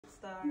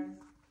stars.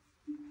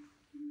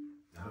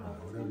 I don't know.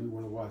 Whatever you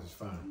want to watch is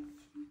fine.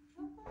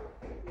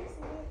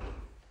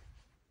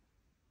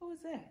 Who is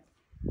that?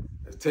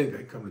 Let's take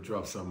that. Come to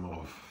drop something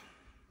off.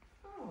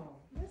 Oh,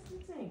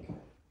 Mr. Tinker.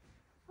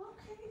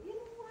 Okay, you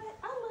know what?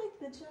 I like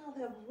that y'all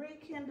have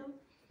rekindled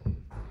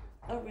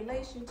a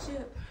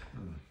relationship,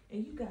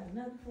 and you got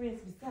another friend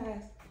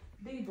besides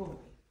D-Boy.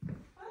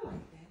 I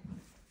like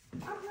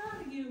that. I'm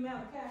proud of you,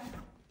 Malachi.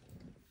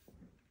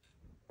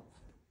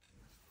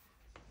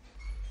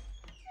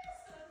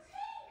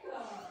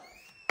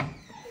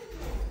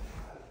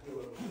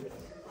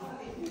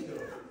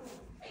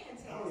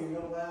 I don't even know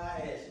why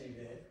I asked you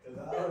that, because I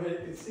already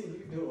can see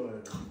you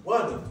doing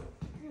wonderful.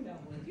 You know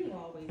what? You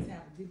always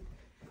have a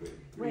good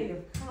way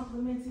of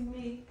complimenting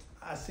me.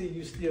 I see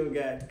you still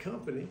got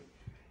company.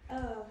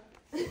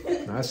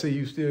 I see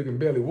you still can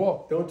barely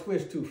walk. Don't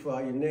twist too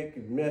far. Your neck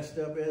is messed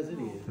up as it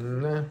is.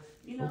 Nah.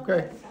 You know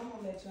Okay. what? I'm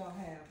gonna let y'all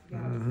have.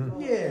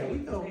 Yeah, we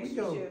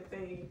gonna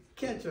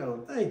catch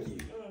on. Thank you.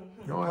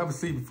 Don't have a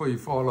seat before you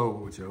fall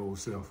over with your old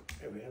self.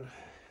 Hey, man,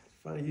 it's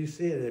funny you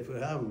said that,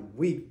 but I'm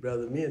weak,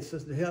 brother. Me and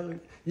Sister Helen,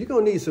 you're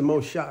gonna need some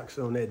more shocks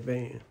on that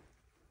van.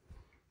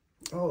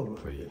 Oh, my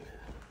goodness.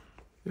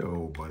 Your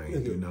old buddy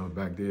ain't doing nothing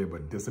back there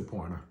but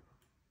disappoint her.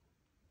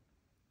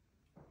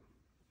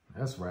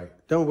 That's right.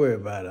 Don't worry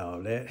about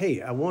all that.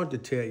 Hey, I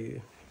wanted to tell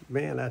you,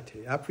 man, I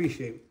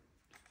appreciate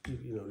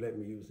you know,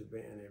 letting me use the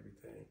van and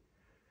everything.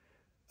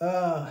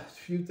 A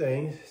few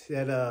things.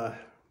 That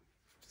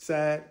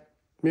side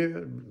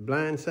mirror,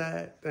 blind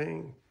side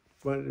thing,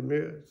 one of the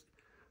mirrors,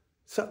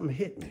 something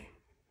hit me.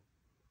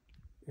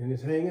 And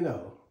it's hanging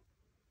off.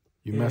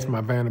 You messed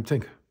my van up,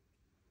 Tinker.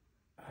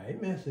 I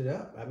ain't messed it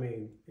up. I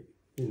mean,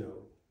 you know,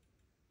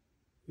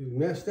 it was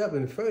messed up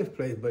in the first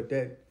place, but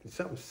that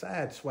something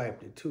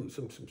sideswiped it too.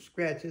 Some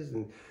scratches,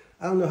 and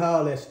I don't know how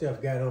all that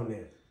stuff got on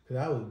there, because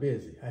I was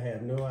busy. I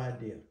have no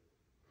idea.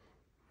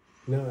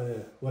 None of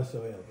that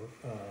whatsoever.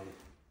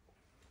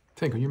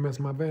 Tinker, you messed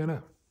my van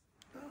up.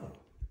 Oh.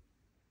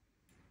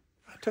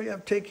 I tell you, I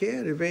take care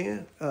of the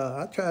van.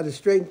 I tried to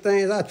straighten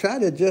things. I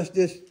tried to adjust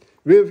this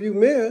rear view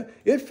mirror.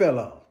 It fell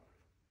off.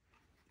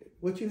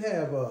 What you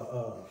have,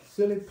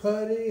 silly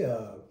putty?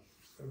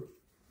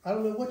 I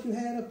don't know what you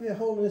had up there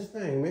holding this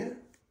thing, man.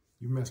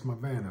 You messed my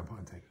van up, huh,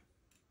 Tinker?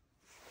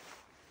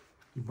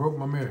 You broke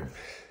my mirror.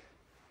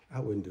 I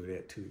wouldn't do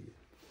that to you.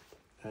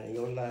 I ain't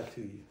gonna lie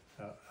to you.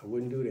 I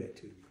wouldn't do that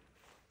to you.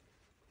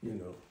 You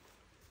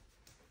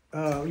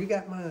know. You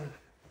got my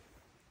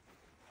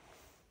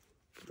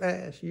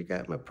flash. You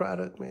got my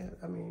product, man.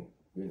 I mean,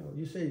 you know,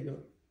 you say you're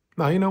gonna.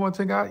 No, you know what,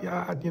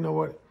 Tinker? You know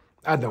what?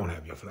 I don't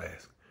have your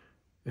flask.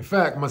 In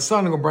fact, my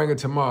son is gonna bring it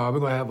tomorrow. We're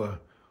gonna have a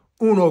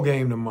Uno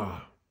game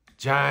tomorrow.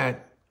 Giant.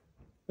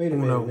 Wait a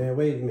Uno. minute, man.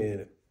 Wait a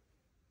minute.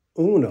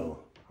 Uno.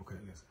 Okay,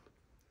 listen.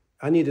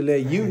 I need to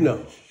let you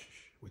know.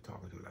 We're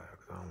talking too loud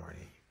because I don't want to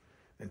hear you.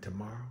 And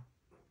tomorrow,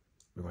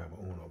 we're gonna have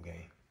an Uno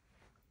game.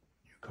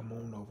 You come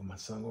on over, my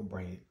son will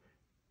bring it,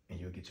 and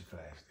you'll get your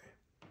flask there.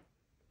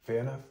 Fair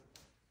enough?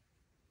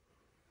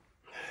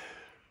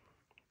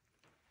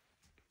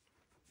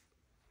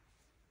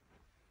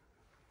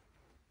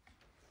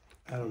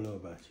 I don't know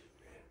about you,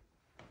 man.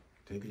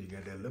 Tinker, you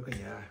got that look in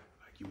your eye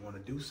like you want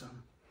to do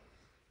something.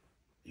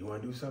 You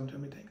want to do something to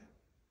me, Tinker?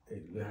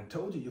 Hey, I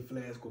told you your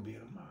flask will be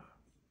tomorrow.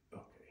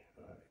 okay,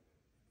 all right.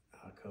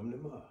 I'll come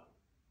tomorrow.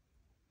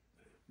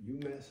 You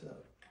mess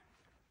up.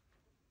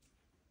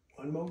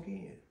 One more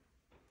again.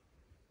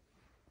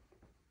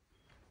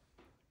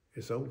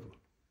 It's over.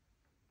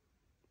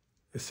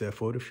 Except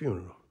for the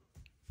funeral.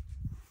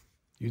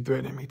 You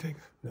threatening me,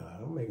 Tinker? No, I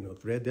don't make no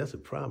threat. That's a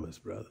promise,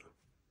 brother.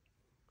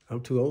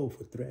 I'm too old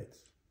for threats.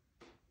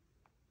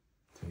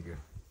 Tinker,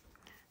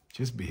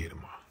 just be here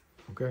tomorrow,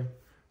 okay?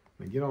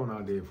 Now get on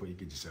out there before you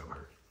get yourself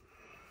hurt.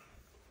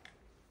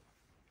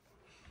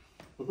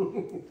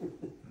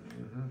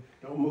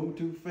 Don't move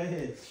too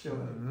fast,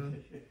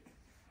 shorty.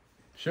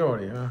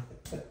 Shorty, huh?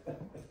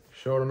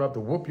 Short enough to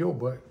whoop your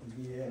butt.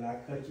 Yeah, and I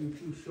cut you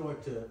too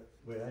short to,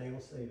 well, I ain't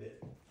gonna say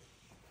that.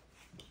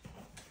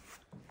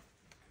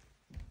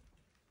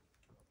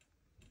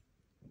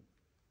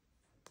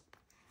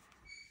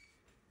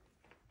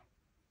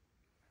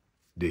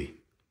 D,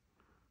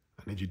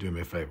 I need you to do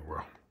me a favor,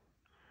 bro.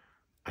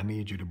 I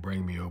need you to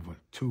bring me over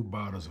 2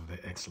 bottles of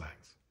the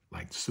X-Lax.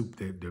 Like soup,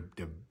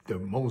 the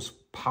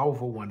most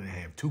powerful one they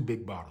have. 2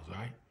 big bottles, all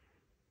right?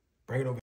 Bring it over.